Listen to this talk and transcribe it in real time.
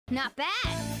Not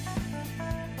bad.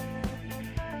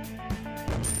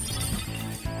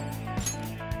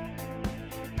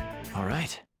 All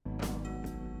right.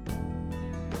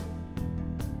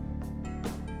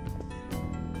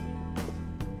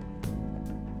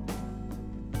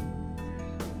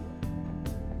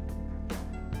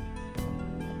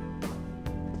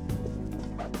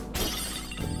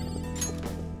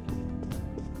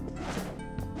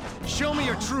 Show me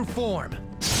your true form.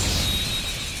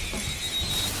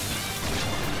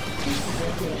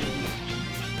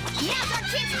 Now's our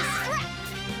chance to strike.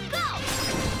 Go!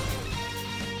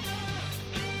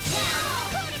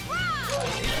 Coup de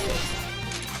grace!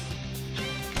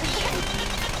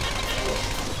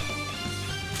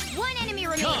 One enemy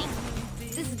remaining.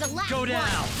 This is the last Go down.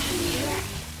 one.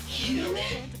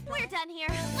 We're done here.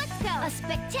 Let's go. A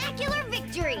spectacular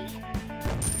victory.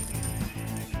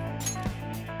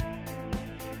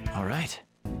 All right.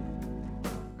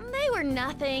 They were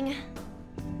nothing.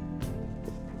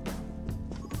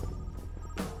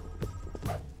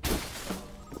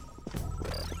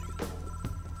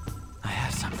 I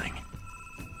have something.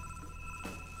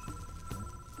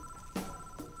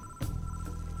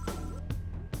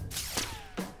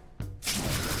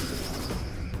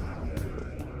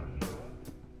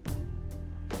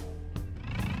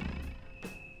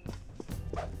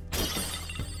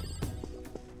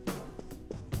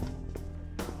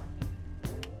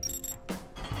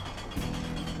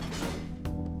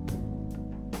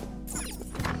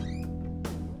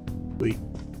 Wait.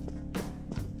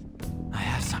 I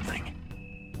have something.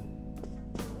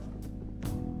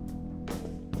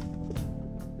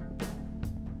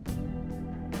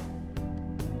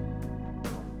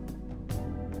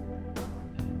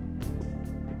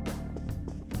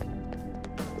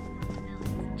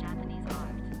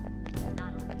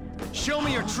 Show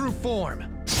me your true form.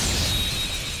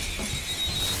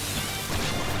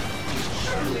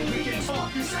 Surely we can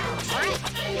talk this out. All right.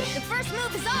 The first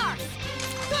move is ours.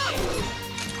 Go!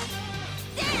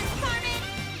 Dance, Carmen!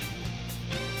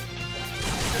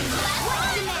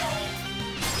 What's the matter?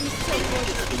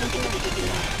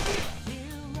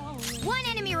 One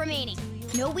enemy remaining.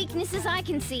 No weaknesses I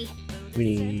can see.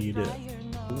 We need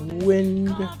wind.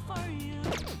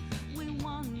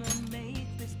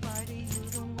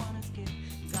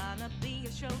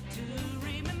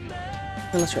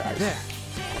 Unless you're ice. There.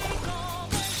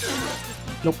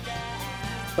 Nope.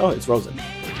 Oh, it's Rosen.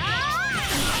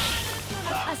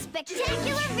 A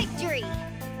spectacular victory.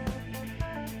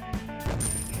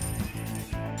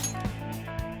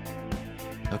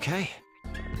 Okay.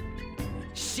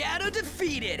 Shadow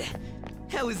defeated.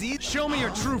 That was easy. Show me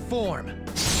your true form.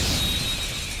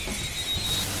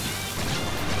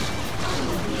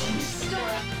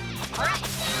 All right.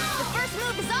 The first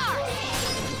move is ours.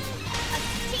 A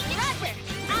team record.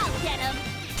 I'll get him.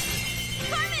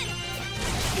 Carmen!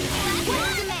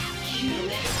 What's the match?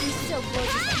 He's so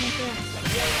gorgeous.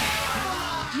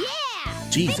 Yeah!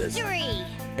 Jesus. Victory!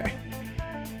 Okay.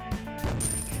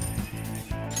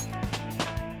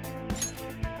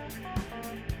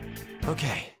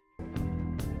 Okay.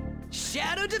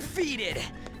 Shadow defeated.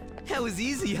 That was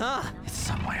easy, huh? It's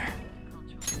somewhere.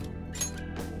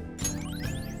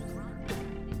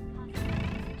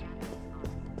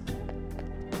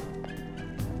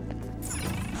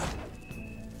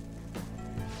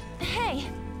 Hey!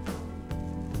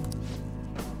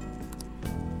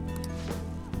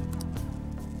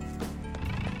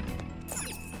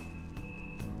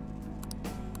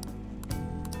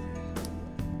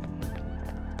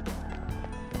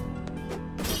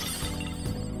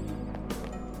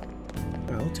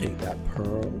 I'll take that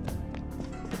pearl.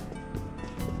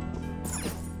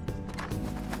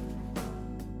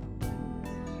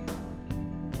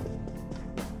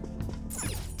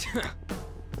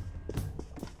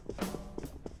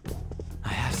 I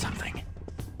have something.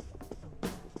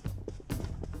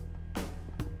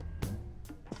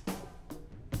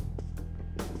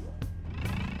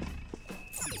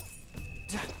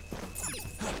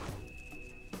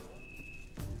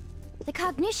 The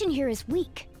cognition here is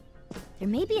weak. There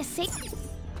may be a safe.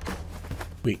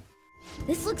 Wait.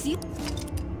 This looks you.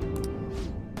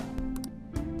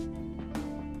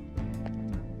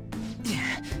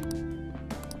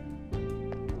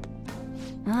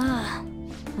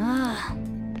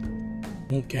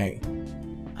 Okay.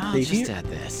 I'll They just do- add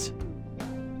this.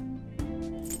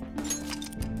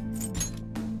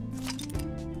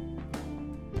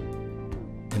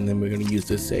 And then we're going to use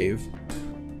this save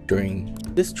during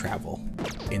this travel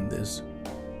in this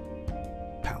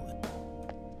palette.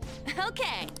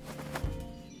 Okay.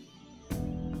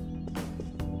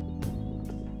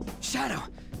 Shadow,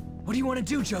 what do you want to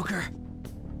do, Joker?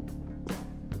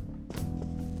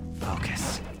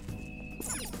 Focus.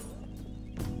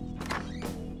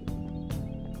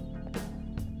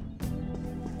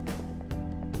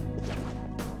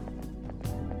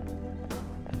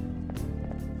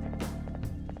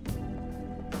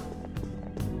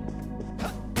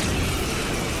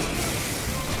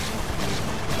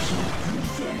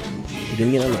 You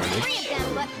didn't get alerted. Three of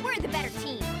them, but we're the better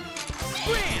team.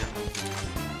 Bam!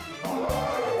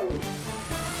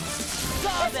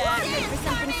 Saw that! Stand for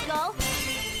something, Skull.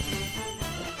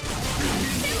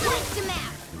 Lights to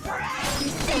map.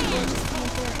 Stand.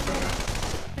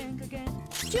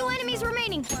 Two enemies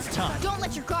remaining. It's time. Don't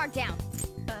let your guard down.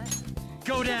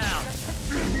 Go down.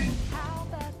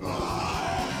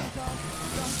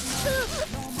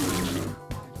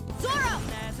 Zoro!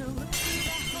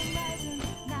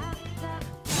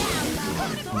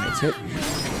 That's it.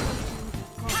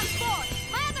 Come forward.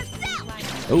 My other self.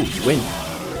 Oh, you win.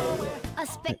 A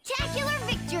spectacular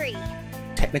victory.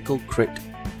 Technical crit.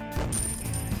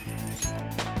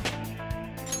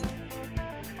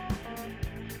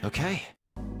 Okay.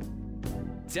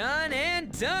 Done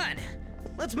and done!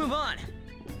 Let's move on.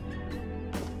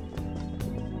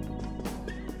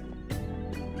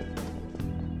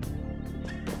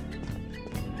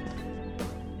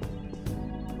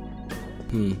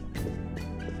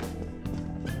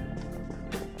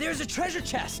 There's a treasure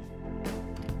chest!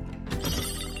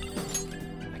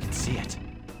 I can see it.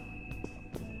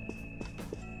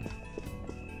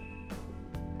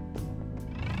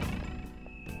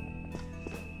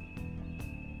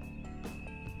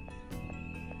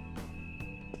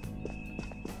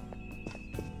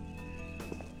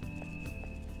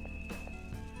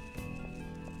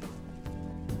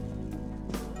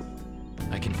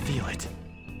 I can feel it.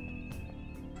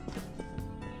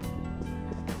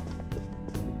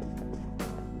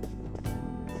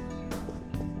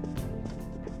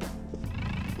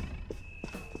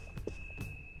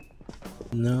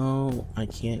 No, I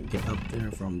can't get up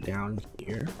there from down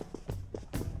here.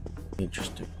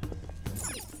 Interesting.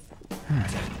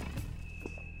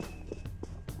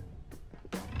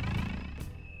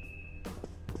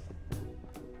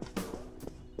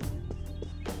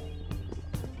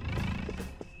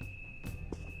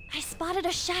 I spotted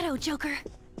a shadow, Joker.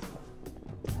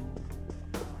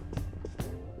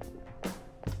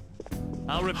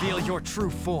 I'll reveal your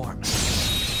true form.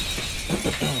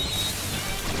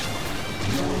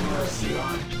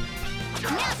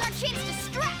 Now's our chance to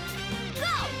strike.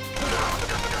 Go!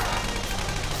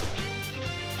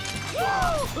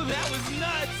 Woo! That was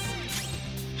nuts!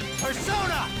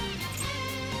 Persona!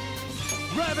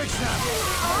 Ravage them!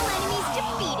 All enemies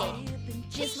defeated.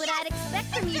 Just what I'd expect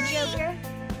from you, Joker.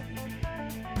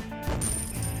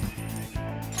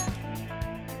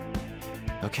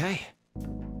 Okay.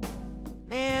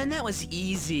 Man, that was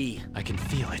easy. I can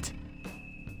feel it.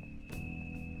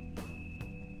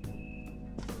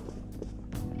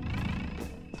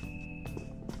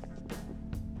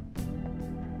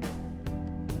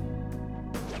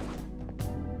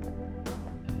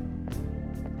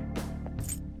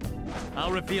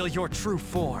 I'll reveal your true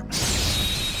form.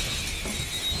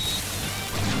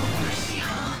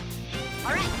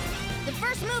 All right, the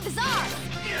first move is ours.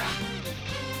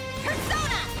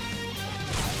 Persona!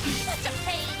 Such a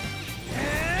pain.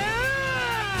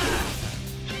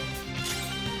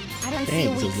 I don't see a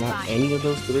Dang, so weak not spot. any of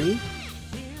those three?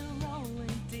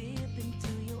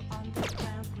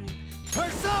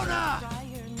 Persona!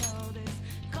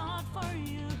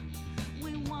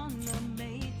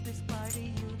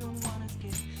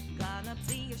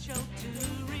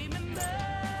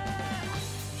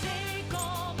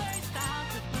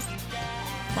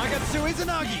 Magatsu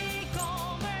Izanagi!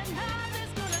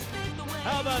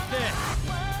 How about this?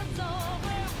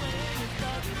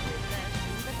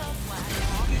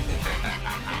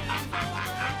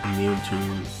 Immune to...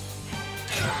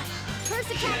 First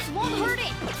attacks won't hurt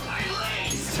it.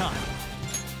 It's time.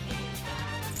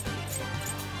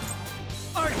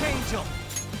 Archangel!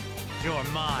 You're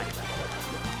mine.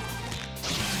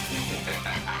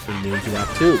 Immune to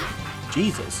that too.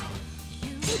 Jesus.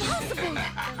 Impossible.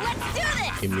 Let's do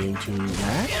this. Immune to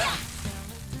that?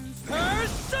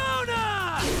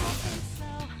 Persona!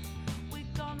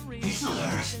 He's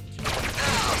alert.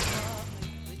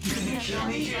 You gonna kill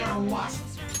me here or what?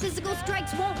 Physical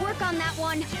strikes won't work on that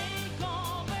one.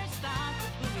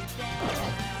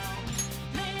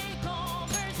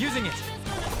 Using it.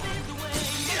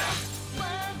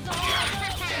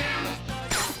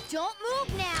 Don't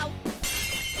move now.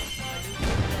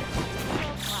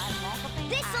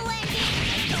 This'll end it.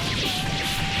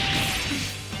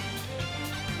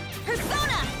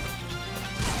 Persona!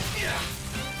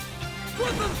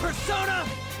 Woodland Persona!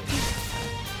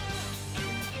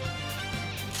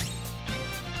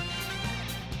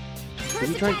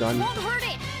 Can you try gun? Won't hurt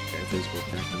it. Okay, physical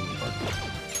attack on the button.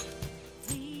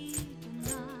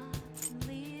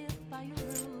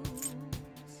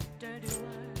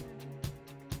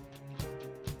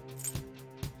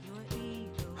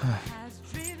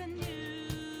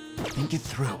 Think it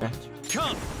through. Okay.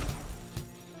 Come!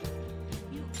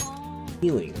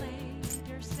 Healing.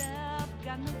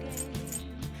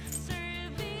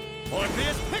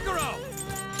 Orpheus Picaro!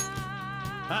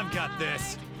 I've got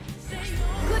this.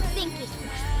 Good thinking.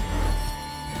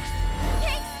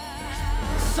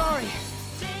 Kicks! Sorry.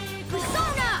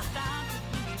 Persona!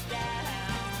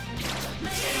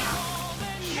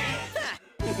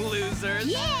 Losers.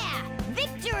 Yeah!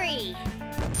 Victory!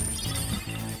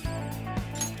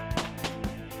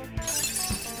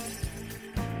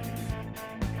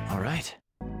 All right.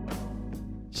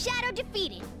 Shadow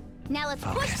defeated. Now let's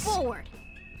push Focus. forward.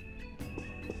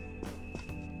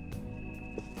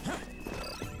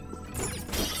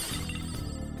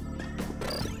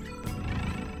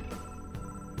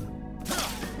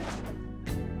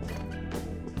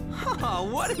 Oh,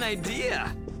 what an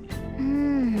idea!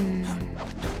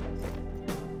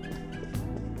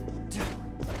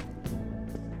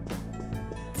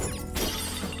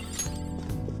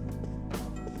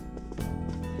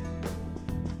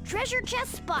 Treasure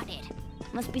chest spotted.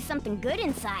 Must be something good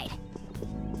inside.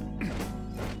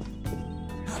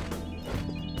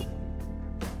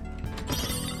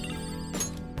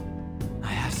 I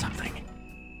have something.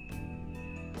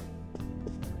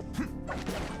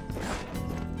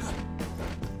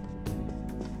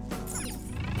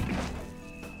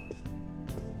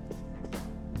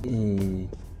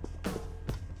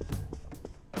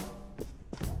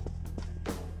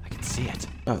 I can see it.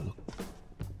 Oh.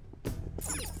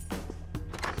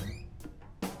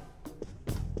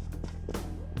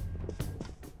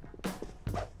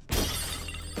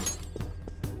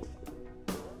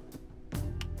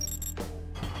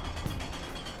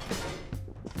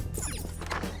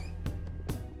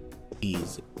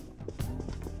 Easy.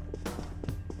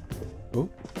 Oh.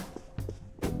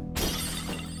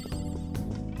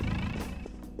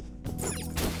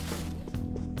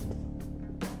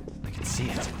 I can see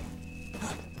it.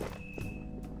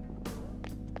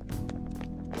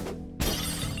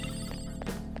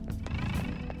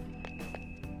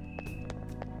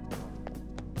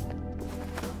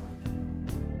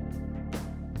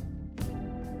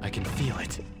 I can feel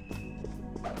it.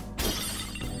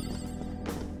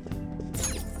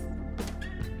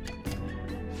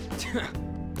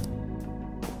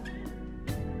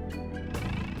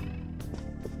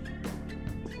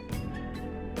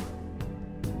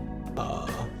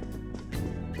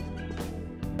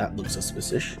 That looks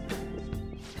suspicious.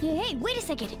 Hey, wait a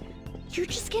second. You're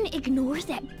just gonna ignore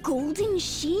that golden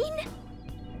sheen?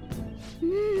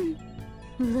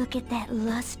 Look at that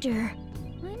luster.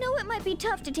 I know it might be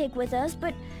tough to take with us,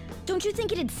 but don't you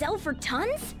think it'd sell for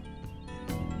tons?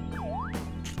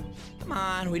 Come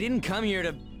on, we didn't come here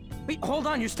to... Wait, hold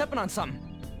on, you're stepping on something.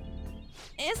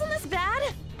 Isn't this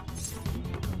bad?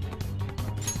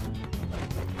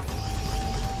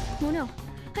 Oh no,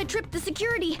 I tripped the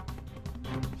security.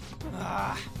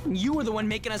 You were the one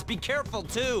making us be careful,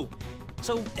 too.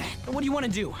 So, what do you want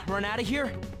to do? Run out of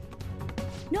here?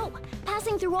 No,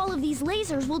 passing through all of these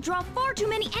lasers will draw far too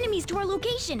many enemies to our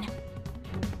location.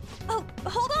 Oh,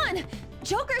 hold on!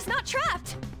 Joker's not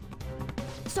trapped!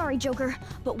 Sorry, Joker,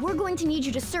 but we're going to need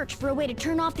you to search for a way to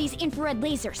turn off these infrared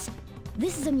lasers.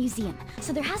 This is a museum,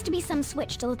 so there has to be some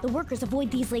switch to let the workers avoid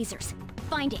these lasers.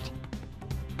 Find it.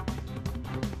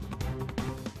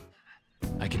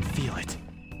 I can feel it.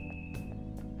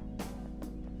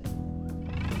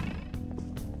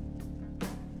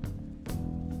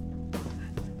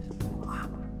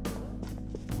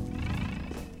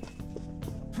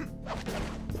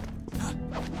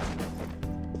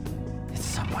 It's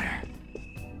somewhere.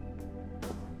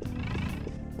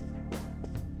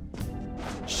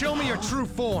 Show me your true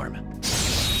form.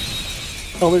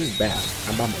 Oh, this is bad.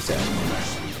 I'm by myself.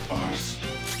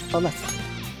 Oh, that's fine.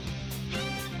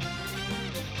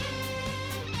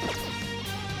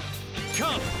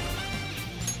 Come!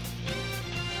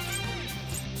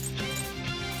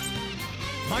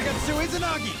 Magatsu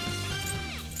Izanagi!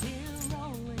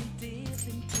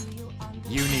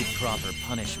 You need proper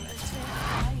punishment.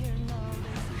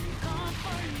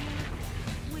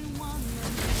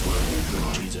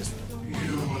 Jesus.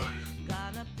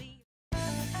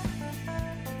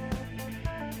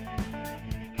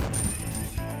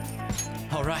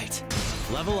 All right,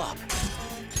 level up.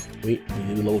 Wait, we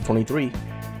need level 23.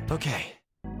 Okay,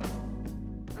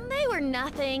 They were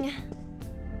nothing.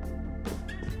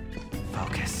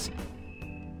 focus.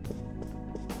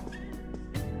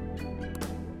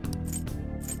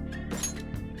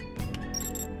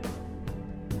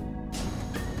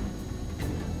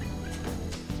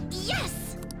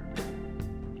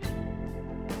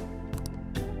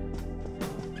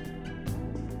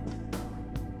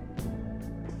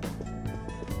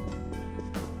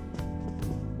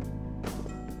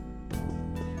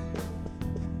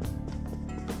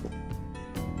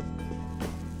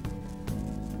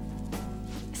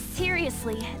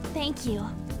 seriously, thank you.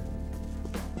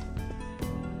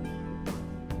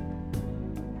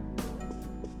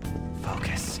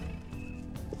 Focus.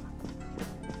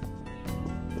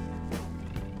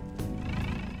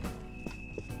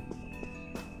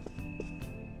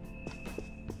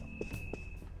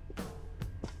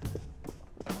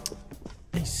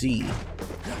 I see.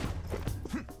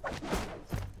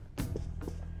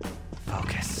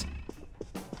 Focus.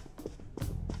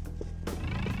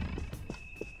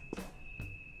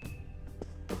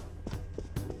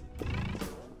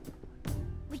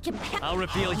 We can I'll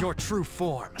reveal your true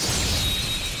form.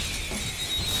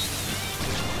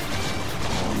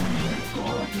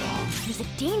 There's a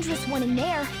dangerous one in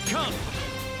there. Come!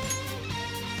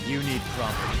 You need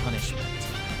proper punishment.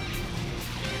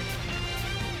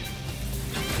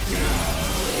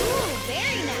 Ooh,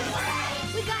 very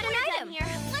nice. We got an item here.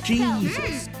 Let's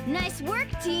Jesus. go. Nice work,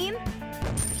 team.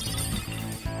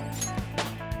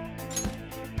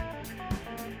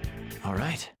 All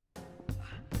right.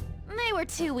 They were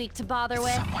too weak to bother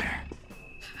with. Somewhere.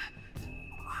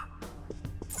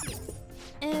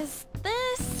 Is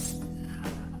this...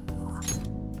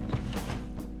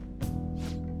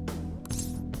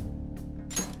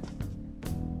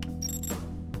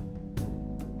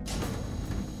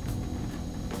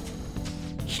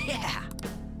 Yeah!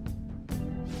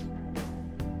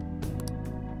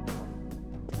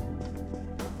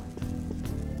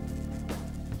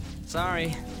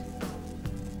 Sorry.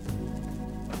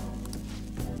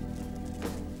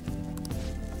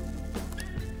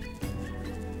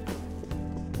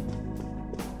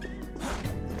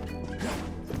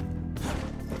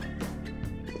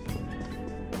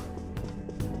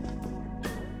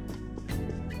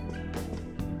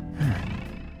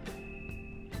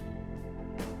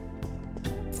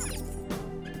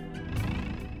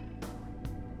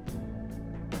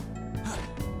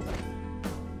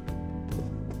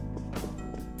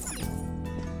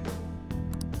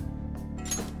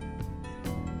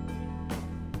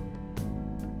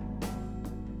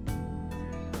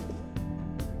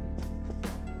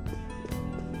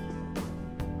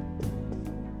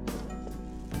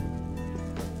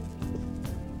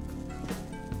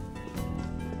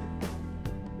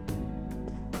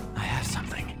 I have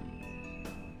something.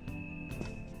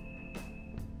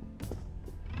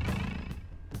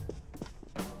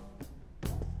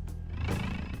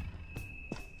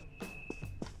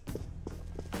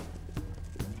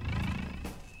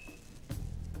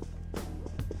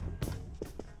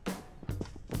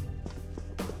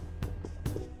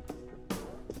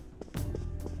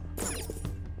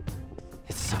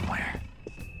 It's somewhere.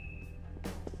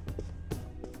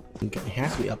 Okay, it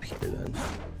has to be up here then.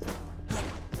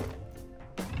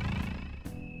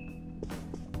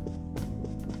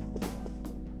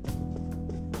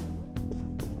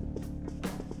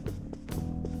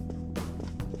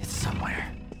 It's somewhere.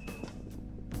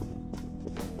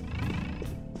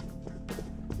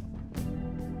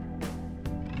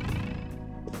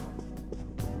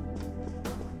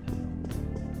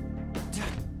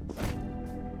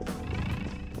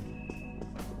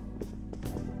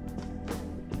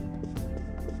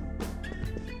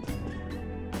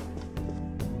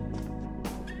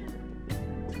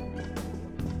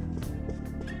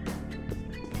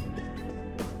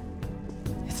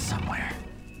 It's somewhere.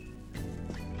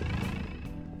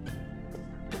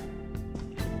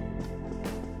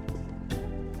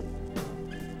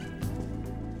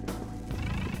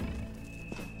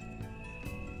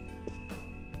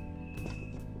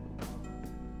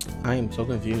 I am so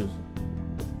confused.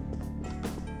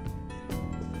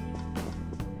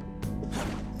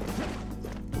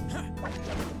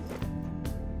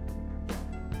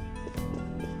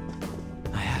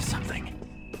 I have something.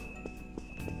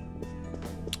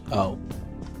 Oh.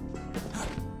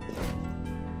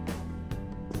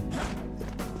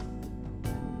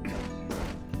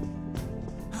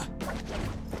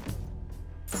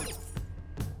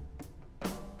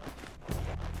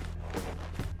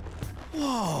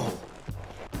 Whoa!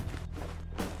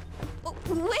 Oh,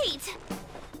 wait!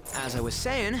 As I was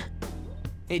saying,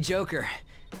 hey Joker,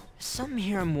 something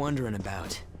here I'm wondering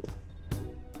about.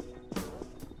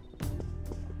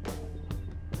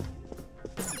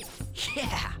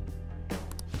 Yeah!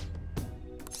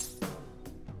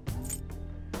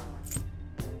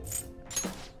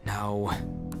 No.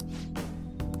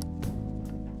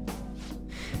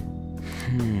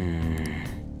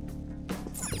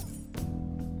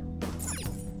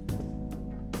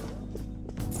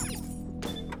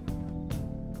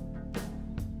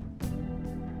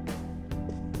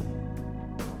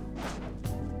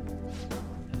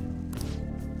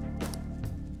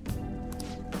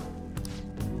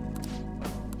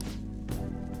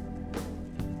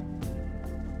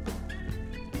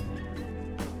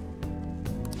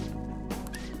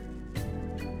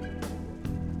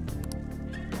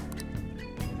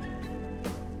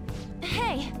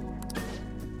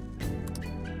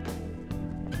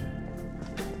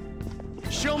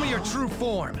 Show me your true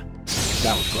form.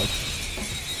 That was close.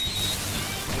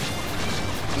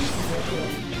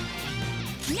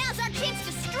 Now's our chance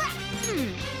to strike.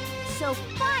 So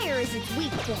fire is its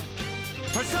weak point.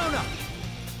 Persona!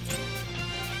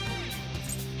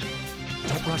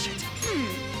 Don't rush it.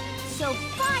 So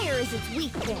fire is its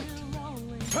weak point.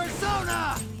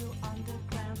 Persona!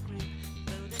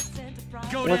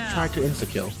 Go Let's down. try to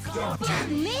insta-kill.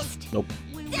 Missed? Nope.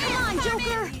 Stay on,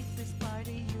 Joker!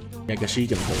 Yeah, I guess she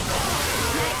can pull it.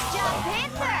 Nice job,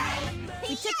 Panther!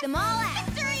 We took them all out.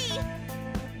 Victory!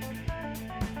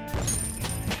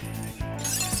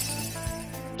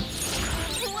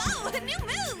 Whoa, a new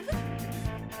move!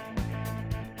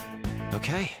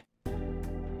 Okay.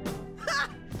 Ha!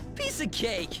 Piece of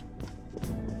cake!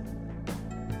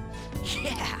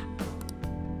 Yeah!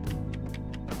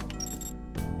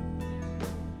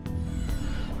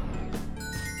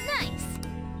 Nice!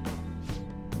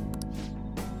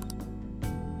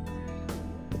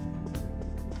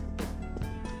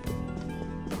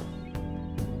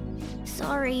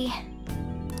 Sorry.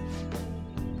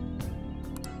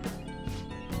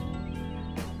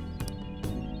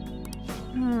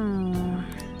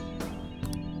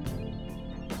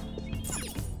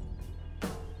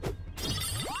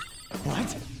 What?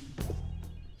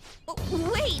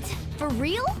 Wait, for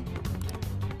real?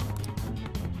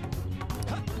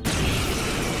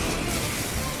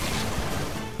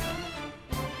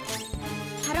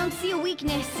 I don't see a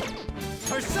weakness.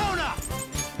 Persona!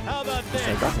 How about So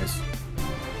this? darkness.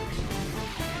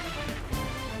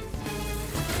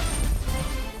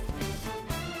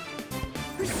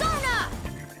 Persona!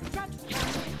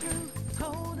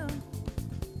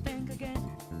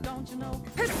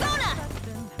 Persona!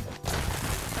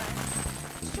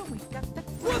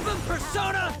 Whoop him,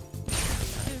 Persona!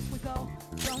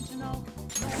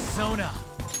 Persona!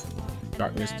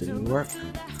 Darkness didn't work.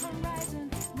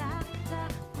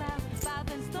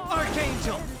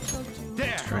 Archangel!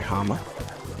 There! Try Hama.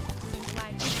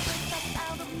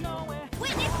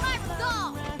 Witness my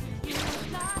resolve!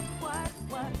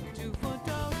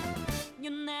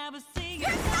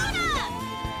 Persona!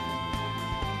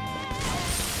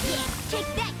 Yeah, take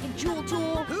that, you jewel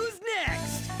tool! Who's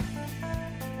next?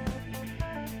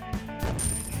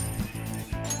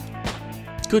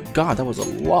 Good God, that was a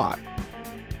lot.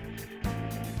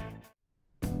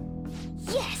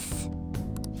 Yes!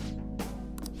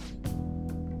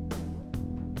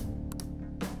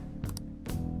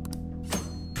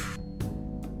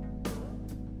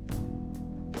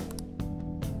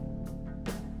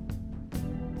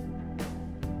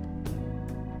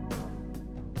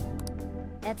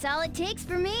 That's all it takes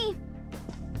for me.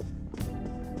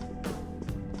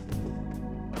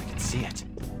 I can see it.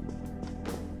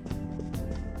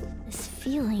 This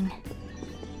feeling.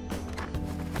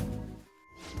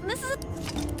 This is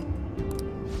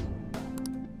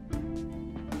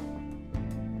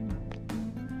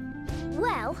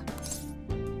well.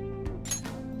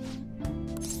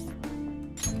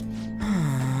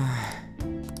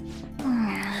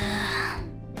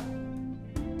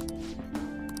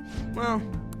 Well,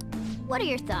 What are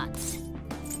your thoughts?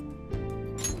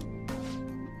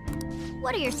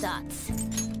 What are your thoughts?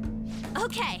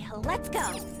 Okay, let's go.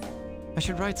 I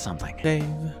should write something. Dave.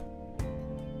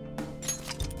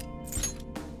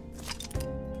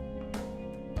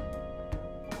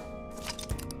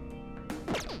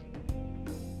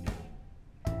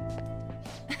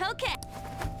 Okay.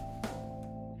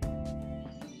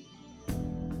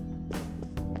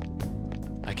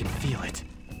 I can feel it.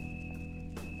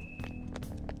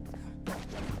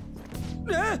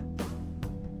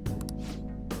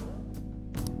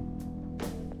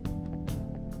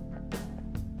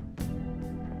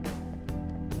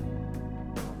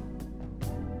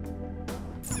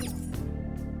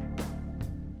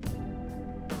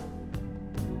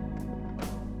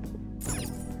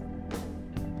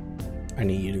 I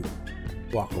need you to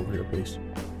walk over here, please.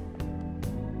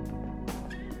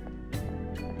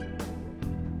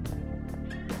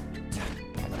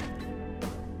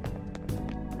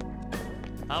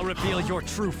 I'll reveal your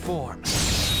true form.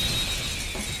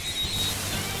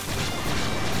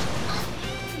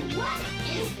 What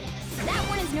is this? That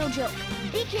one is no joke.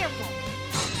 Be careful.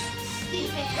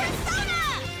 Persona!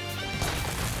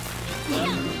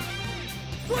 Yeah.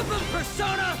 Whoop him,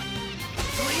 Persona!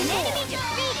 An enemy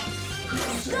defeated.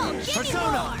 Go, give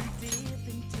Persona!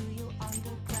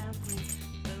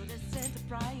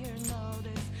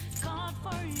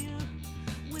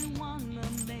 me more.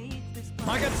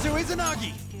 Magatsu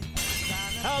Izanagi!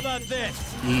 How about this?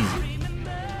 Easy.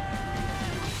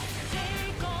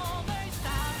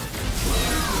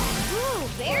 Ooh,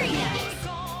 very nice.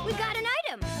 We got an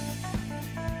item.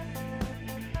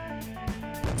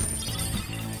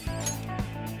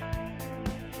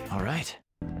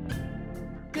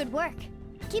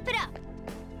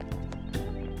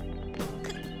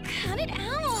 cut it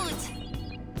out!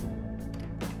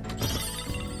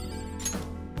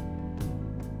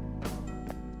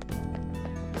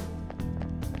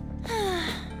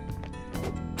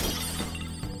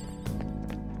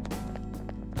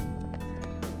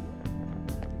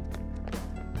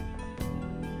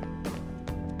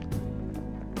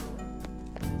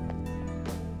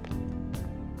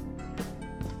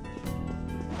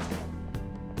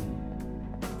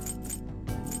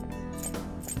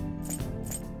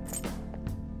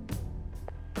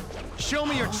 Show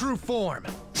me your true form.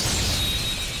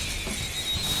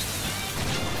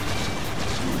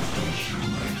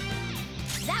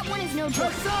 That one is no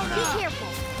joke. Persona! Be careful.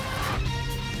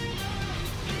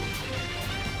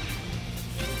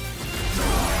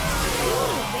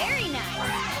 Ooh, very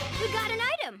nice. We got an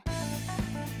item.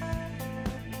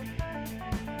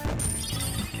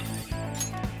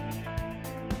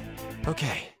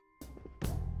 Okay,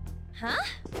 Huh?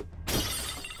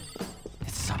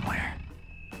 it's somewhere.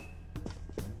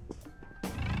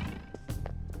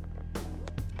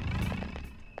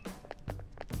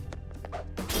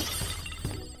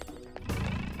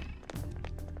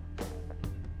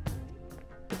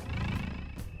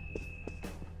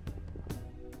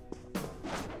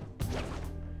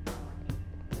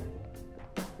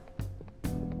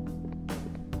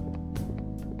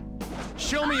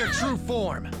 Show me your true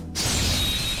form.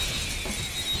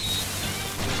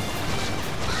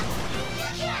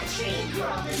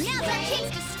 Now's our chance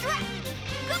to strike.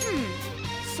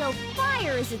 So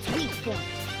fire is its weak point.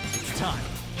 It's time.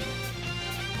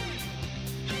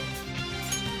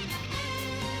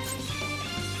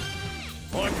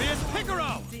 Orpheus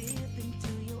Picaro!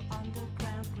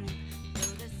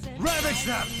 Ravage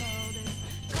them!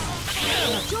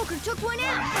 Joker took one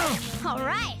out. All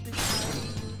right.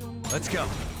 Let's go.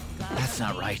 That's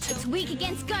not right. It's weak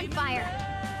against gunfire.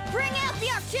 Bring out the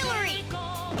artillery.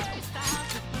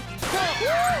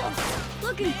 Woo!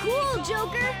 Looking cool,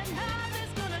 Joker.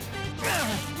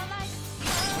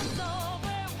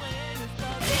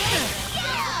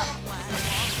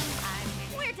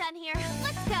 We're done here.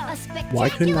 Let's go. A spectacular Why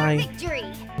couldn't I- victory.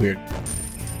 Weird.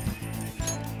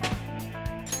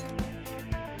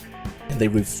 And they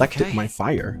reflected Okay. my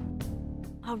fire.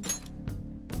 Oh,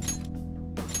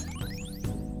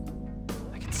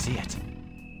 I can see it.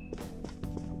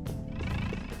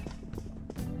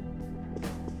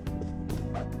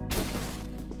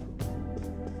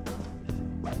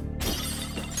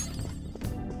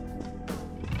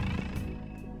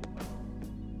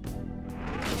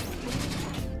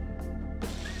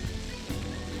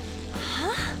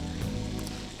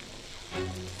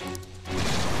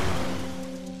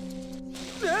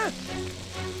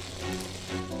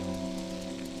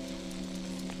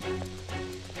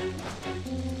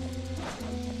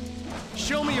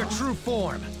 Show me your true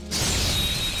form.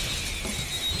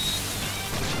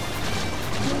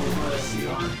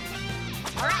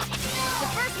 all right. The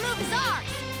first move is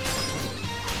ours.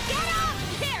 Get up!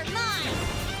 They're mine.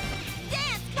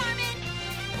 Dance, Carmen.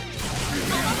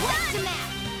 What's the map?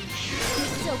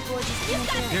 You're so gorgeous. You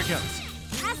got Here this.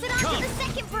 goes. Pass it on Come. to the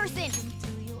second person.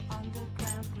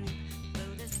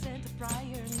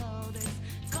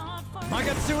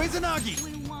 Magatsu Izanagi!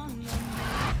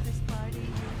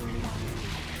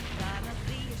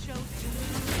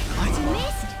 You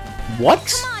missed. What?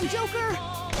 Come on, Joker.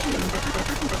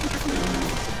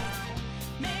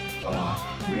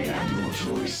 We have no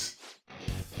choice.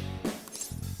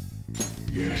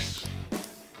 Yes.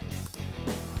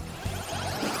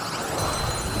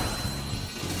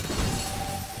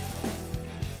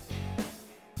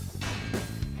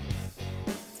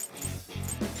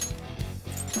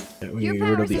 We Your get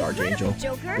rid of powers the incredible, Archangel.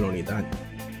 Joker. We don't need that.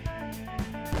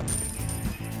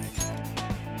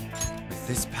 With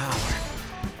this power,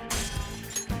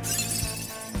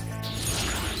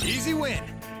 Easy win.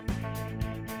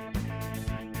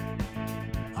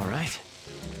 all right.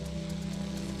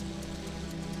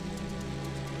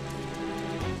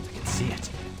 I can see it.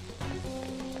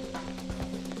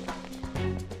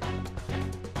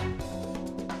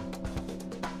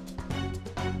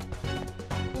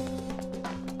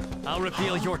 I'll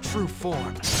reveal your true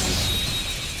form.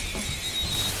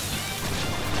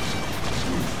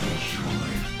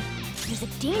 There's a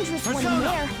dangerous one in Persona.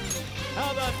 there.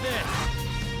 How about this?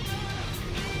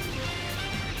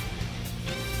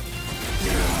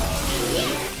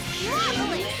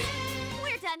 Marvelous.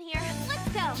 We're done here. Let's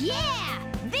go. Yeah!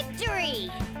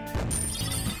 Victory!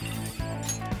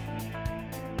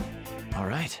 All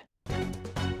right.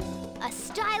 A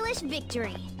stylish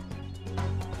victory.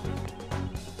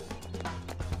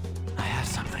 I have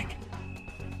something.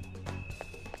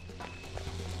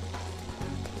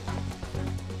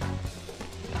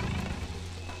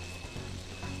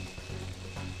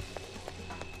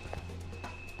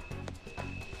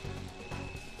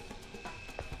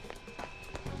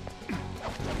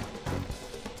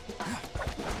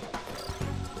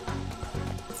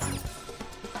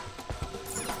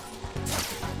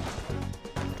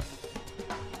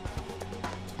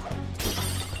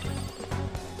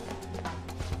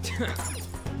 Yes!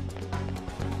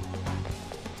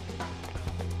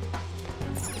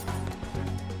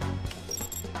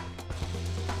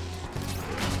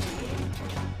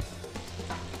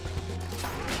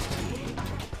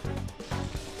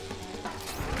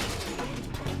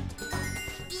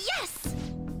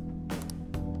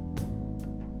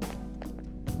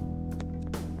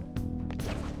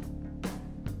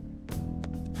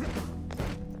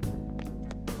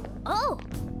 Oh!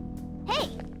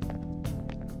 Hey!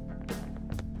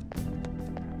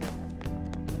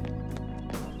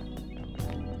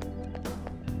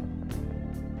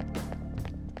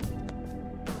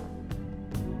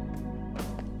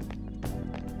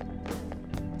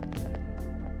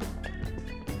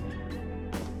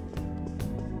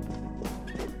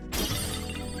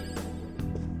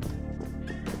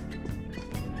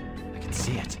 I can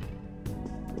see it.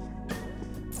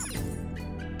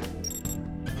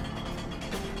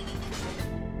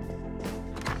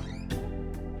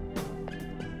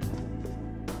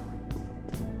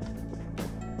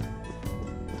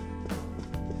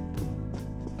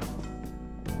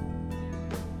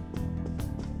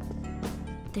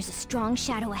 There's a strong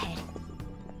shadow ahead.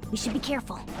 We should be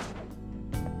careful.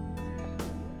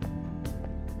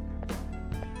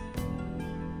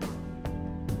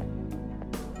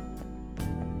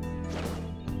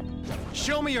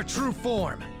 Show me your true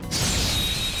form.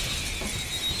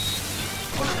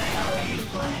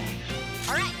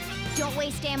 Alright, don't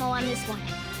waste ammo on this one.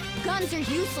 Guns are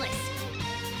useless.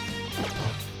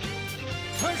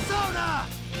 Persona!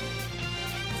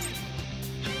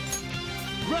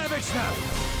 Ravage them!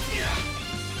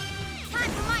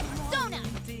 Time for my persona!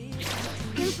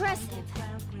 Impressive.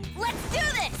 Let's do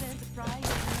this!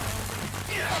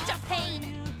 Such a pain!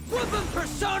 Whoop 'em,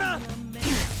 Persona!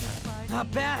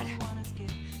 Not bad.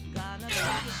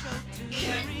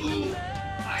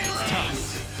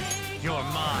 You're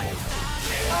mine.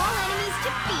 All enemies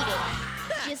defeated.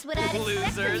 Just what I'd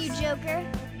expect from you, Joker.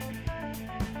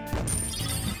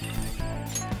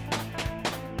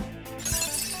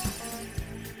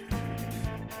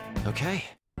 Okay.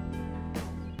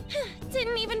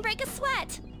 Didn't even break a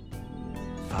sweat.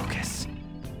 Focus.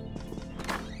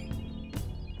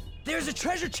 There's a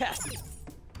treasure chest!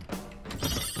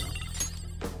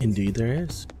 Indeed, there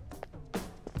is.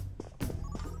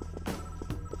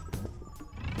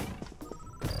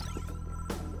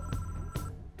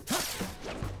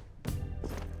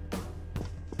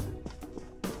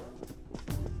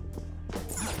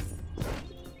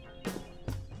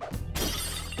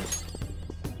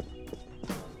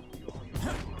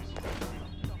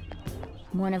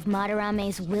 One of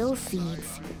Madarame's will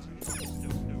seeds.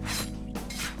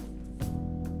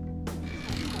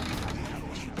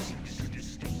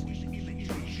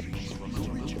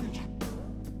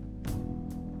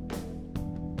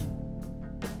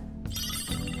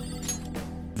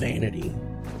 Vanity.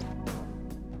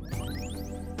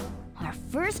 Our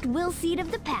first will seed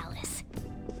of the palace.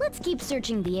 Let's keep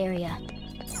searching the area.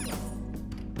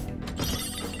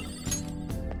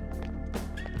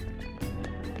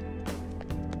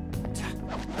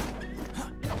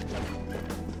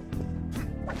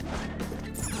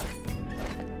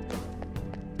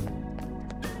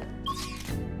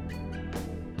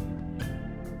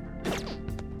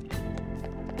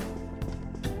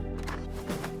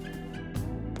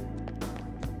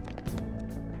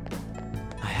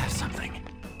 I have something.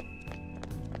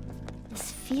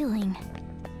 This feeling.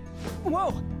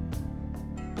 Whoa!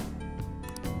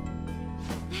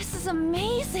 This is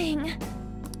amazing!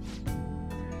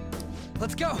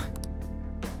 Let's go!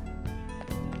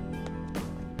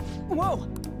 Whoa!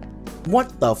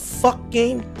 What the fuck,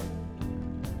 game?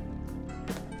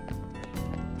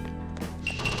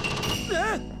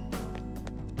 Ah!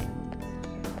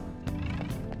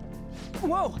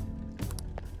 Whoa!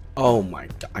 Oh my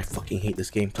god, I fucking hate this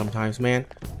game sometimes, man.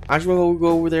 I just want to go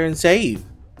over there and save.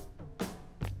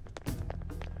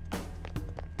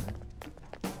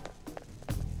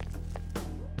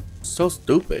 So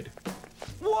stupid.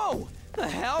 Whoa! The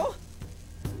hell?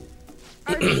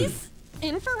 Are these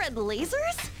infrared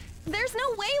lasers? There's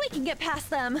no way we can get past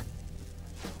them.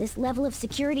 This level of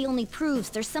security only proves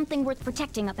there's something worth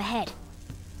protecting up ahead.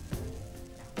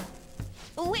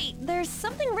 Wait, there's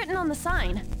something written on the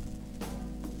sign.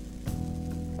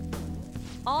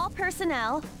 All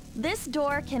personnel, this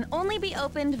door can only be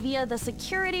opened via the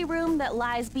security room that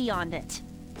lies beyond it.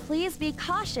 Please be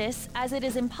cautious, as it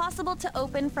is impossible to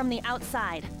open from the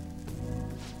outside.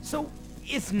 So,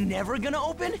 it's never gonna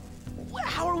open?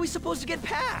 How are we supposed to get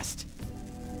past?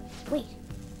 Wait,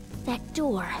 that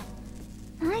door.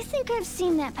 I think I've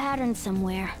seen that pattern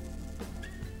somewhere.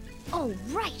 Oh,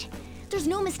 right! There's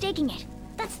no mistaking it.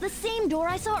 That's the same door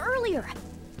I saw earlier.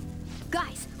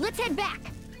 Guys, let's head back.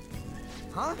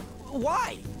 Huh?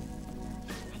 Why?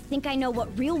 I think I know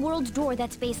what real-world door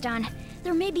that's based on.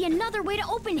 There may be another way to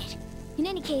open it. In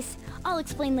any case, I'll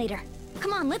explain later.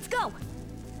 Come on, let's go.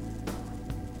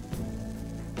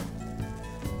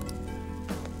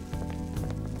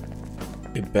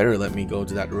 It better let me go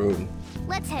to that room.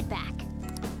 Let's head back.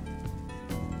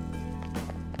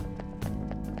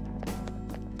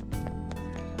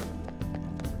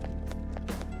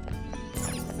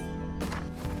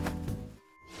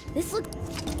 This looks...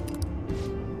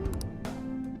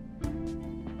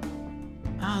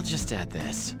 I'll just add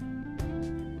this.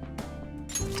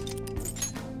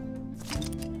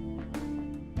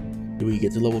 Do we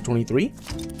get to level 23?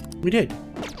 We did.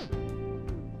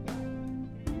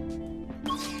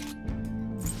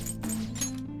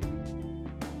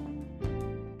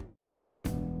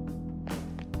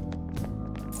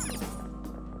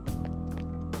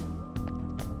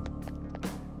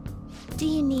 Do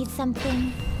you need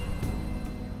something?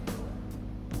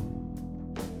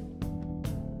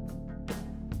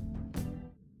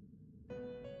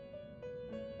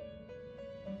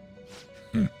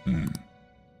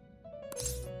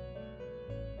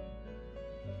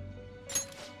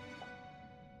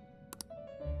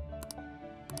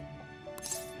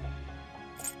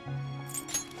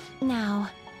 Now.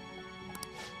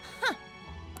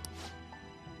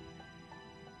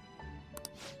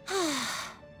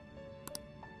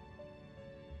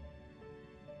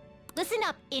 Listen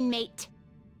up, inmate.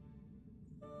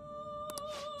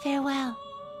 Farewell.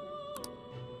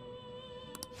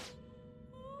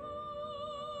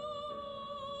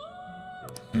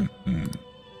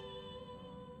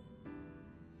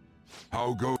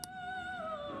 How go?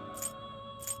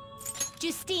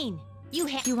 Justine,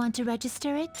 you want to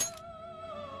register it?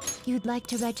 You'd like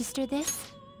to register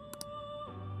this?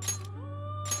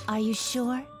 Are you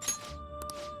sure?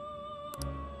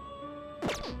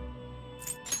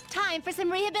 Time for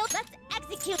some rehabilitation.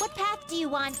 Let's execute. What path do you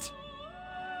want?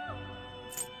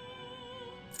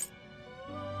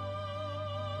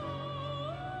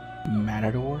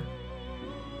 Matador?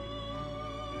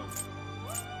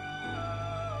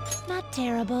 Not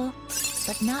terrible,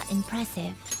 but not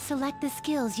impressive. Select the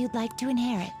skills you'd like to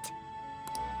inherit.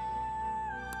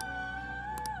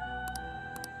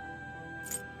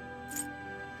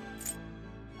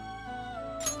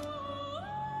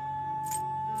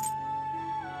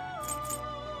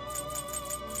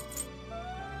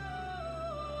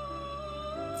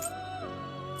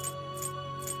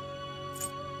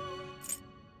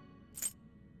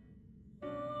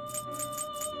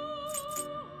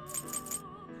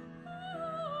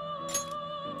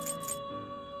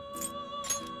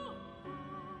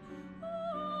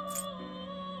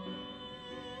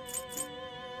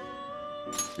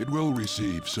 It will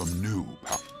receive some new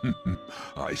power.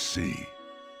 I see.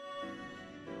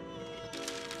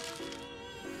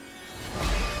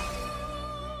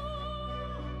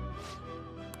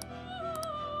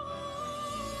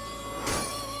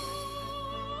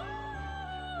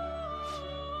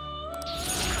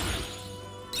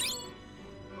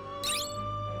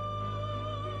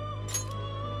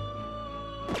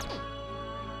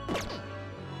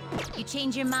 You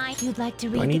change your mind? You'd like to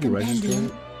Do I read need the to register compendium?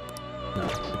 it? No,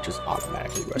 it just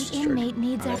automatically The registered. inmate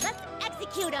needs our... Alright. Let's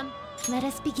execute him! Let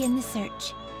us begin the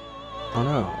search. Oh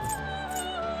no.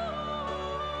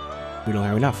 We don't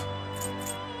have enough.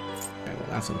 Okay, well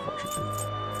that's unfortunate.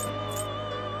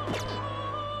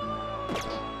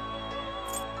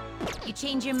 You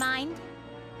change your mind?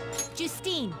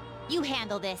 Justine, you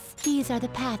handle this. These are the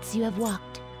paths you have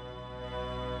walked.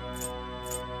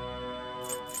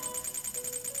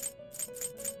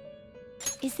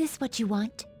 Is this what you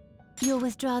want? You'll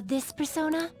withdraw this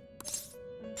persona?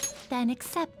 Then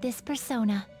accept this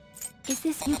persona. Is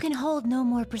this... You can hold no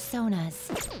more personas.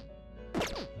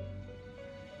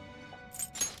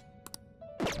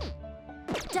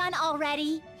 Done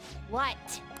already?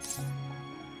 What?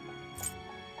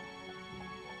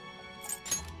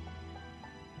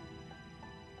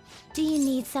 Do you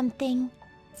need something?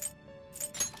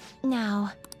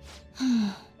 Now.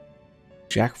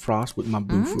 Jack Frost with my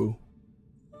Bufu.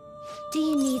 Do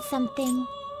you need something?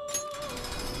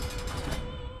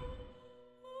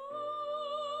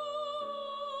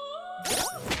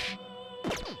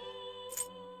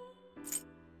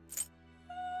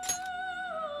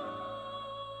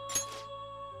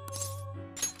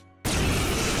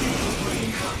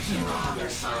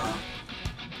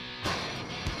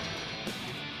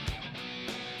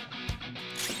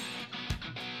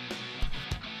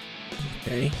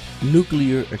 Okay.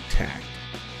 Nuclear attack,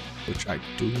 which I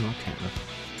do not have.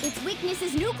 Its weakness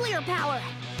is nuclear power.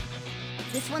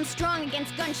 This one's strong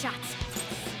against gunshots.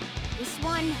 This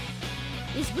one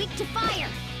is weak to fire.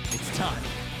 It's time.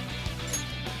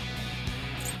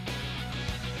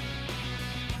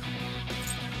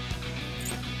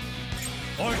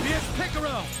 Orpheus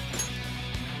Picaro!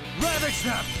 Ravage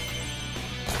them!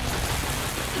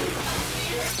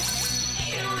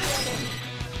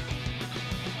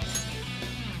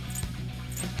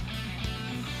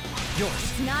 Yours.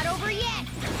 It's not over yet.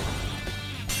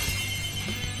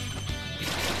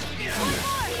 One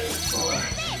more.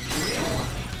 This.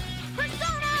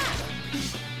 Persona!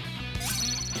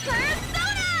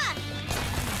 Persona!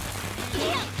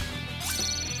 Yeah.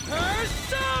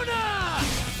 Persona!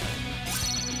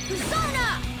 Persona!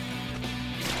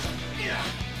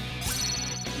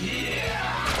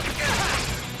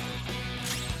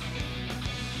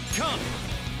 Come!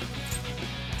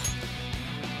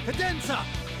 Cadenza!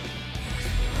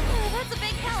 Oh, that's a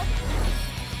big help.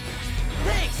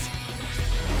 Thanks!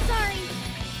 Sorry.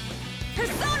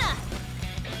 Persona!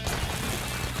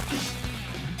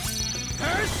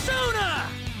 Persona!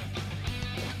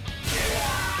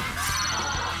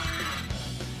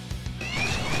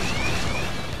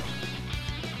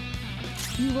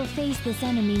 You will face this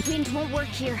enemy. Wind won't work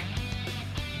here.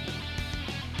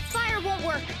 Fire won't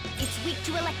work. It's weak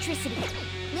to electricity.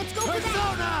 Let's go for that.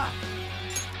 Persona!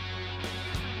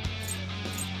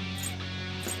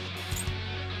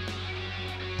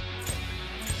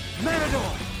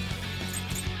 Matador!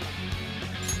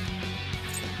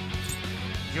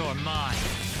 You're mine.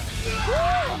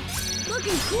 Woo!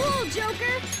 Looking cool,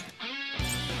 Joker.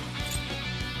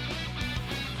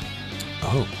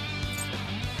 Oh.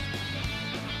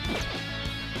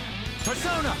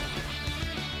 Persona!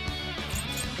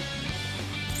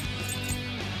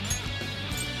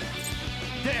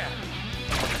 There!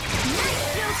 Nice,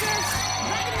 Joker.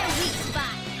 Right in their weak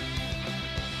spot.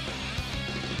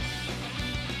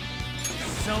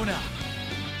 Persona!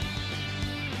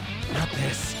 Not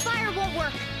this. Fire won't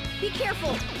work. Be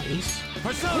careful. Ace?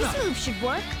 Persona! This move should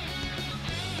work.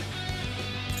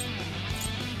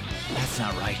 That's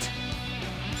not right.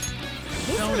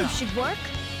 This Persona! move should work.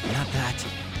 Not that.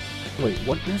 Wait,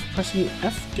 what does pressing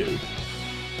F do?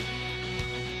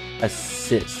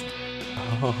 Assist.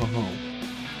 Oh.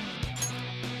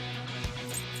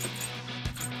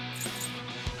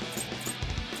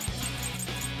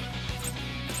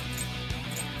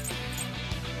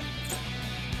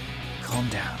 Calm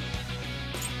down.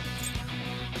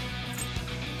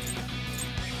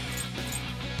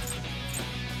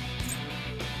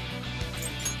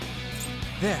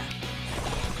 There.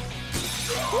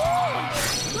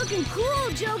 Looking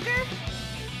cool, Joker.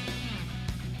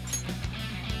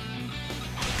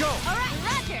 Go! All right,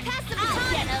 Roger. Pass the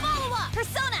baton and follow up.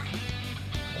 Persona.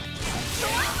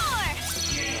 One more.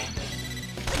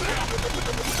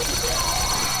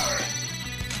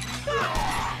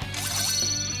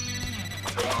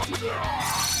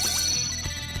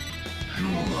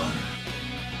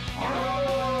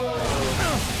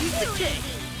 He's the king!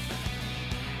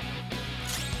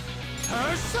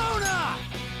 Persona!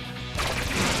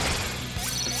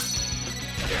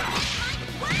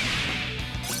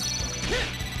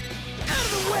 Out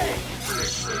of the way!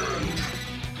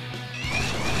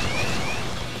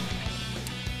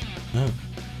 Oh.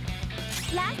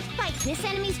 Last fight. This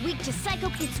enemy's weak to psycho.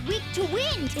 It's weak to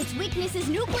wind. Its weakness is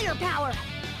nuclear power.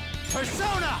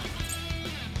 Persona!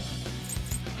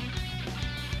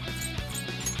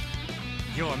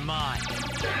 You're mine.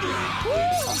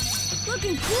 Woo!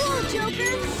 Looking cool,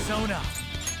 Joker. Persona!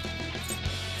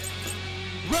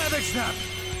 Ravage them!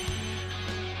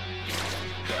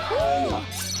 Woo!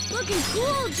 Looking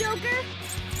cool, Joker.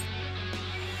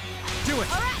 Do it!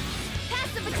 All right, pass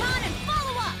the baton and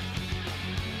follow up.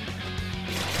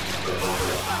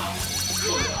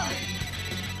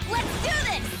 Let's do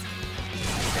this.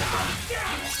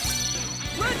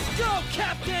 Let's go,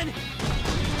 Captain!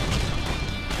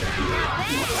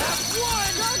 That's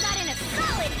one. Skull got in a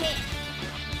solid hit.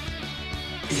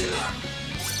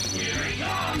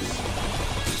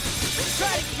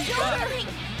 Joker!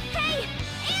 Hey,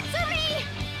 answer me!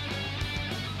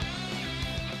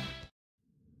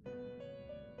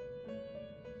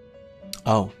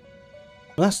 Oh.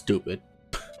 Well, that's stupid.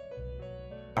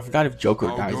 I forgot if Joker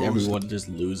How dies, goes everyone just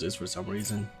loses for some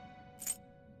reason.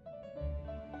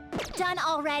 Done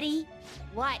already?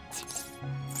 What?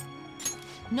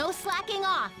 No slacking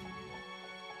off.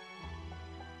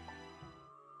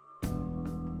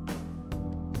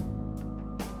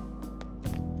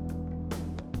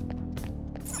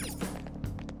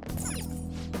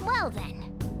 Well then.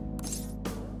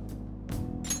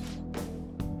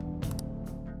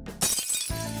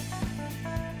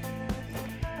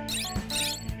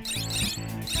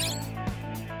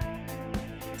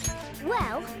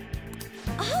 Well...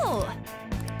 Oh!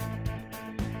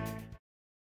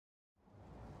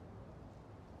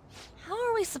 How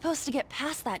are we supposed to get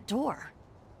past that door?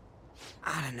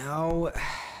 I don't know.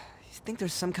 You think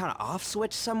there's some kind of off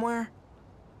switch somewhere?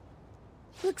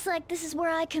 Looks like this is where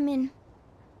I come in.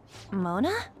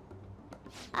 Mona?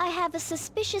 I have a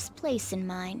suspicious place in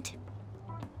mind.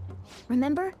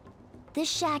 Remember? This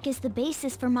shack is the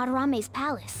basis for Madarame's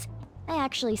palace. I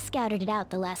actually scouted it out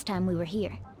the last time we were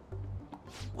here.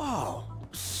 Whoa.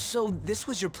 So this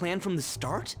was your plan from the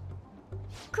start?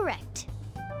 Correct.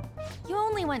 You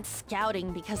only went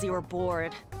scouting because you were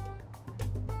bored.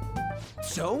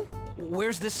 So?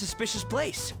 Where's this suspicious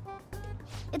place?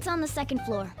 It's on the second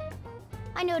floor.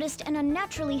 I noticed an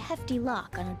unnaturally hefty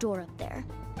lock on a door up there.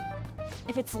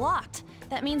 If it's locked,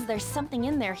 that means there's something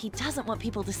in there he doesn't want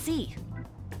people to see.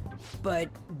 But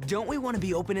don't we want to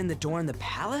be opening the door in the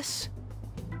palace?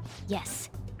 Yes.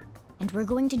 And we're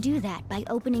going to do that by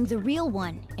opening the real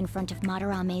one in front of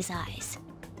Madarame's eyes.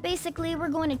 Basically, we're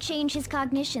going to change his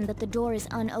cognition that the door is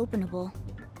unopenable.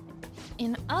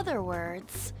 In other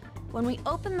words, when we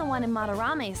open the one in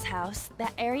Madarame's house,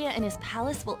 that area in his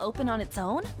palace will open on its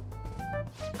own?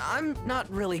 I'm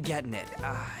not really getting it.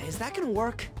 Is that gonna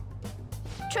work?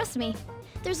 Trust me,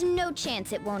 there's no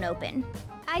chance it won't open.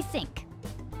 I think.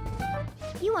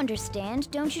 You understand,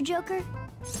 don't you, Joker?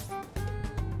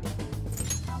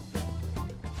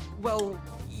 Well,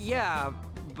 yeah,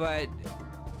 but...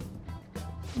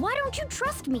 Why don't you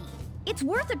trust me? It's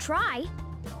worth a try.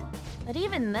 But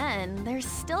even then, there's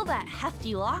still that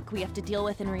hefty lock we have to deal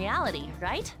with in reality,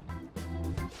 right?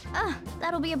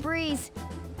 That'll be a breeze.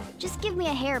 Just give me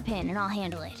a hairpin and I'll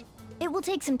handle it. It will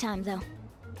take some time, though.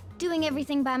 Doing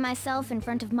everything by myself in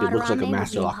front of Madarame It looks like a would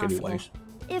master be lock impossible. anyways.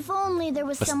 If only there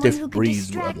was A someone stiff who could breeze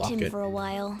would distract unlock him it. for a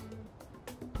while.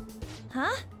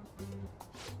 Huh?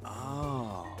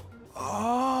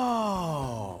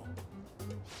 Oh.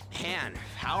 Man,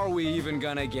 how are we even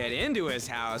gonna get into his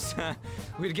house?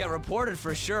 We'd get reported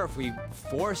for sure if we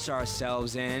force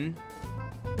ourselves in.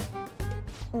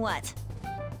 What?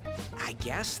 I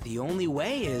guess the only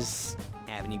way is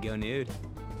having you go nude.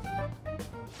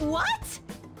 What?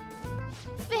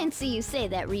 Fancy you say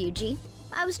that, Ryuji.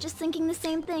 I was just thinking the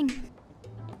same thing.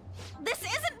 This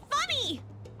isn't funny!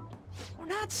 We're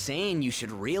not saying you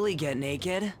should really get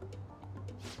naked.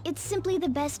 It's simply the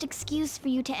best excuse for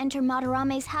you to enter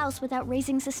Madarame's house without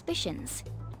raising suspicions.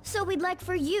 So we'd like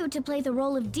for you to play the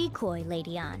role of decoy,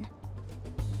 Lady Ann.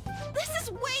 This is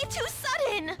way too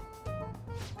sudden!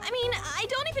 I mean, I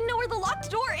don't even know where the locked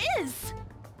door is!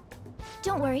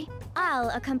 Don't worry,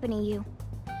 I'll accompany you.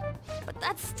 But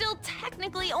that's still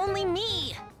technically only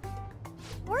me!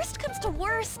 Worst comes to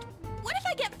worst, what if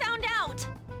I get found out?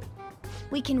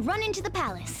 We can run into the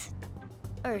palace.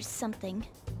 Or something.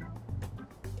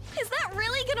 Is that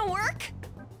really gonna work?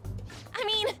 I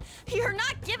mean, you're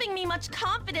not giving me much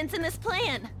confidence in this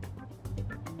plan.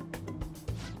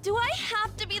 Do I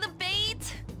have to be the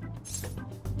bait?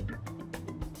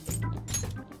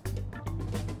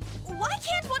 Why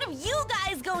can't one of you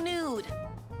guys go nude?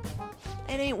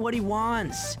 It ain't what he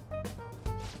wants.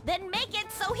 Then make it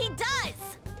so he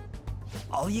does!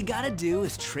 All you gotta do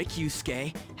is trick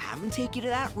Yusuke, have him take you to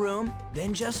that room,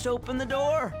 then just open the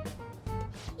door.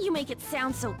 You make it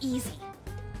sound so easy.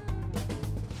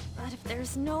 But if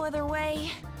there's no other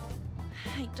way,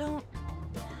 I don't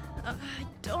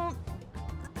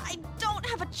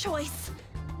have a choice.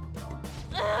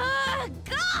 Ugh,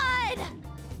 God!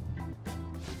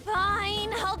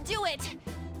 Fine, I'll do it.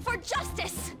 For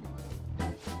justice.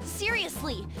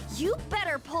 Seriously, you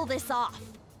better pull this off.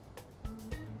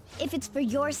 If it's for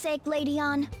your sake, Lady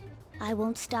Ann, I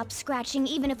won't stop scratching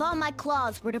even if all my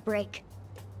claws were to break.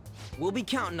 We'll be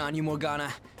counting on you,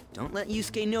 Morgana. Don't let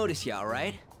Yusuke notice you,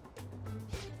 alright?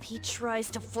 If he tries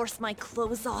to force my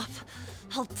clothes off,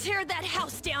 I'll tear that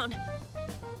house down.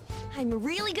 I'm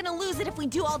really gonna lose it if we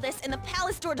do all this and the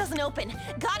palace door doesn't open.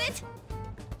 Got it?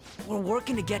 We're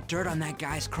working to get dirt on that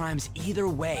guy's crimes either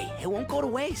way. It won't go to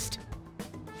waste.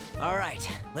 Alright,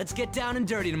 let's get down and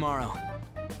dirty tomorrow.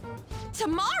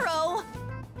 Tomorrow?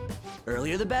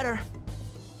 Earlier the better.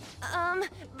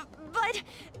 But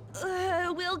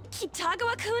will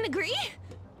Kitagawa-kun agree?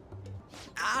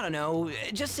 I don't know,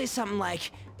 just say something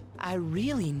like, I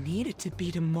really need it to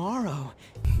be tomorrow.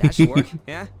 That should work,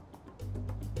 yeah?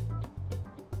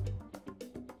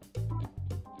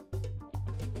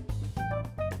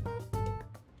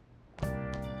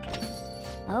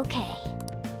 Okay.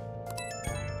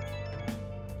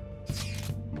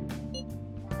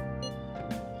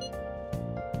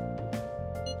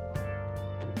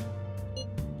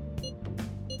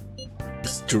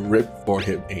 Strip for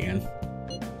him, Anne.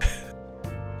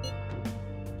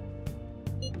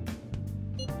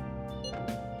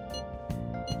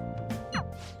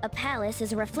 palace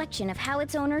is a reflection of how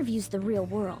its owner views the real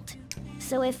world.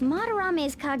 So if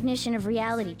Madarame's cognition of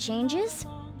reality changes,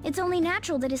 it's only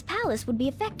natural that his palace would be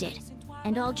affected.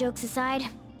 And all jokes aside,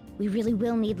 we really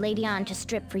will need Lady Ann to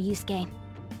strip for Yusuke.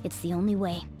 It's the only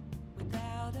way.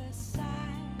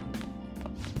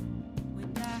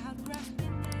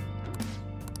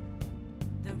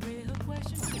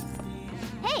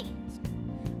 Hey!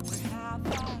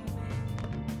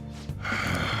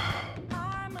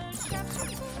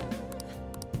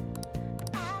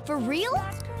 For real?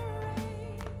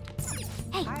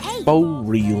 Hey! For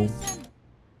real.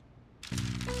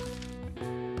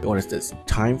 What is this?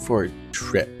 Time for a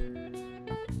trip.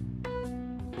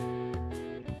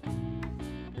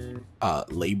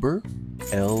 Labor?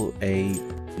 L-A-B-O-R.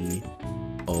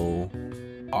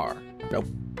 Nope.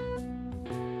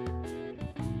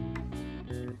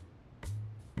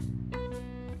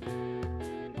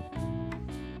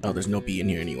 Oh, there's no B in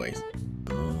here anyways.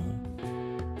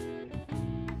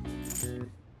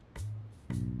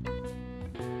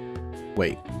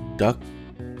 Wait. Duck?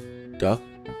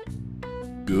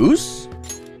 Goose?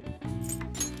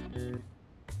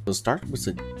 So start with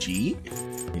a G?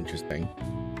 Interesting.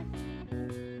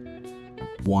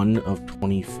 1 of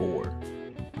 24.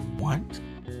 What?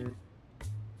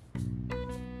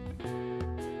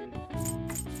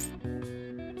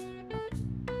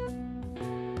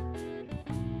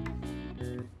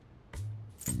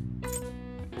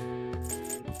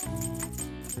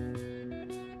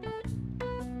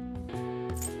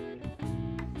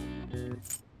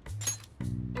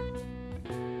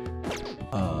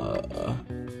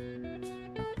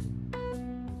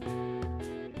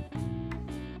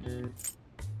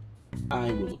 I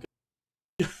will look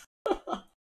at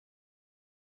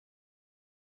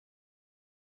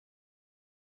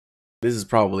this is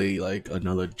probably like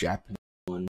another Japanese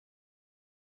one.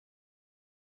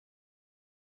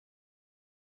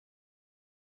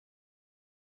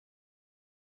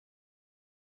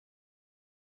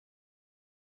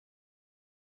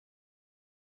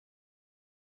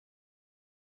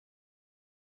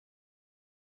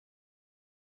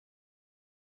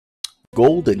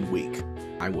 Golden Week.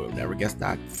 I would have never guessed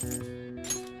that.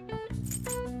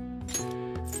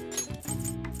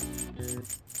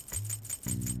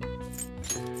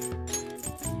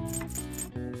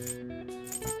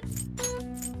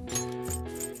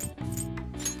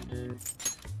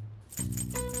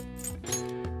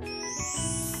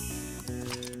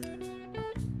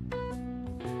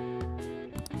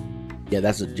 Yeah,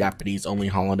 that's a Japanese only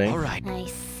holiday. All right. I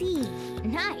see.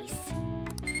 Nice.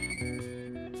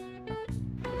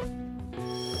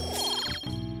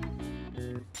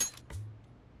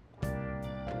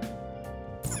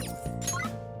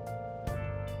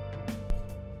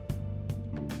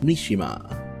 Mishima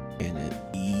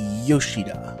and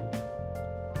Yoshida.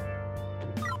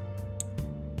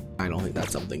 I don't think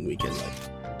that's something we can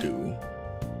like do.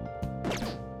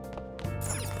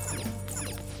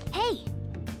 Hey!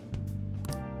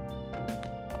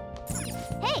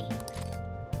 Hey!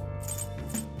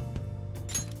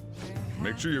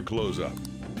 Make sure you close up.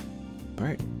 All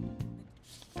right.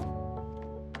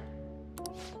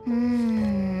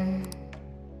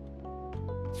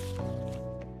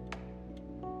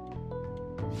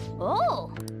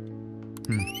 Oh!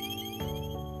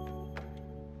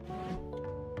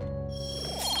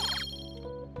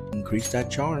 Increase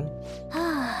that charm.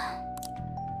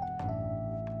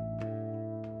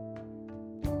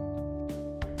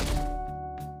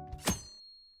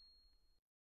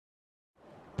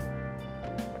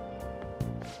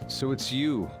 So it's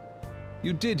you.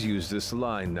 You did use this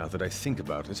line now that I think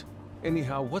about it.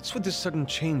 Anyhow, what's with this sudden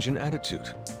change in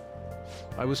attitude?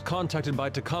 I was contacted by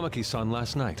Takamaki-san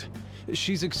last night.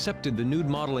 She's accepted the nude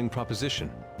modeling proposition.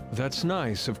 That's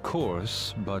nice, of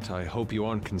course, but I hope you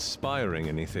aren't conspiring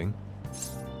anything.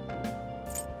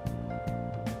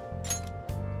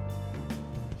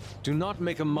 Do not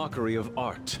make a mockery of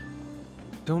art.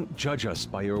 Don't judge us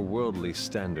by your worldly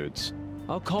standards.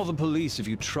 I'll call the police if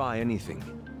you try anything.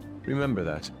 Remember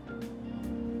that.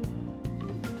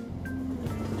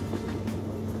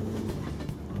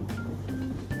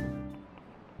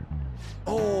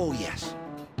 Oh, yes.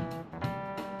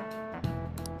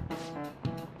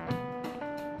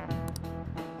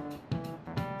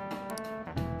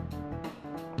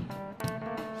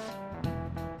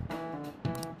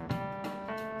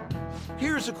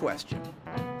 Here's a question.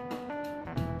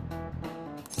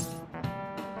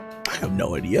 I have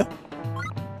no idea.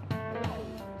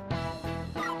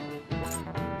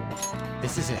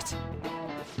 This is it.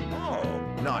 Oh,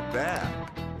 not bad.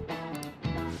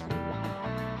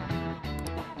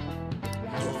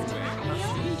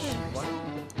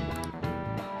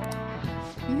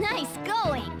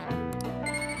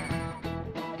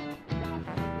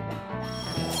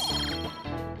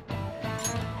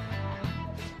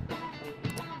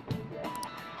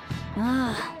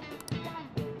 Ah,